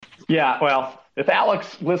Yeah, well, if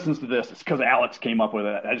Alex listens to this, it's because Alex came up with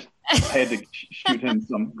it. I had to shoot him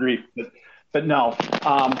some grief, but no.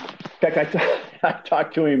 In fact, I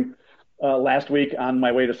talked to him last week on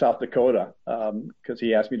my way to South Dakota because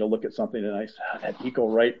he asked me to look at something, and I said, that eco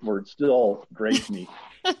right word still grates me.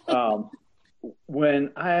 Um,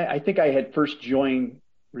 when I think I had first joined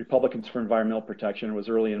Republicans for Environmental Protection, it was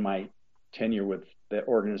early in my tenure with the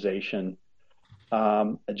organization.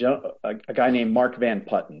 A guy named Mark Van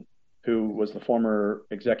Putten, who was the former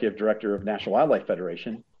executive director of National Wildlife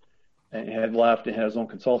Federation and had left and had his own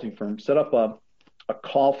consulting firm, set up a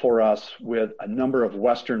call for us with a number of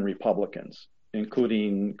Western Republicans,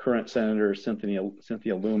 including current Senator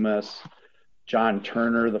Cynthia Lummis, John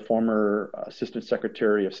Turner, the former Assistant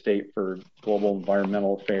Secretary of State for Global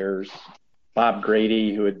Environmental Affairs, Bob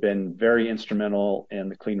Grady, who had been very instrumental in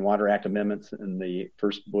the Clean Water Act amendments in the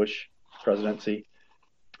first Bush presidency.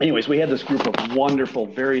 Anyways, we had this group of wonderful,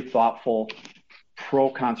 very thoughtful,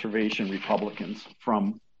 pro-conservation Republicans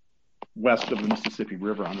from west of the Mississippi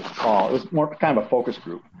River on this call. It was more kind of a focus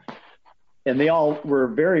group. And they all were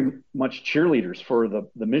very much cheerleaders for the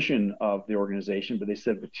mission of the organization, but they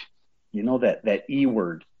said, but you know, that E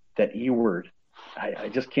word, I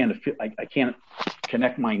just can't, I can't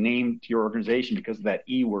connect my name to your organization because of that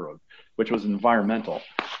E word, which was environmental.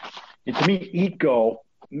 And to me, eco,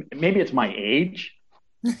 maybe it's my age,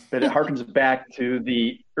 but it harkens back to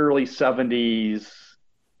the early 70s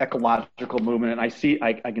ecological movement. And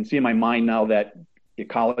I can see in my mind now that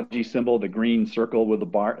ecology symbol, the green circle with the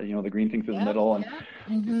bar, you know, the green thing through the middle.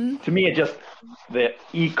 And to me, it just, the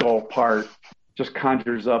eco part just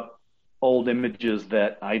conjures up old images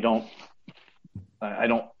that I don't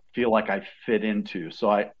feel like I fit into.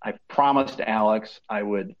 So I promised Alex I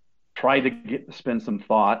would try to spend some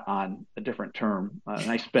thought on a different term. And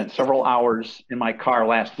I spent several hours in my car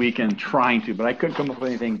last weekend trying to, but I couldn't come up with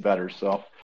anything better. So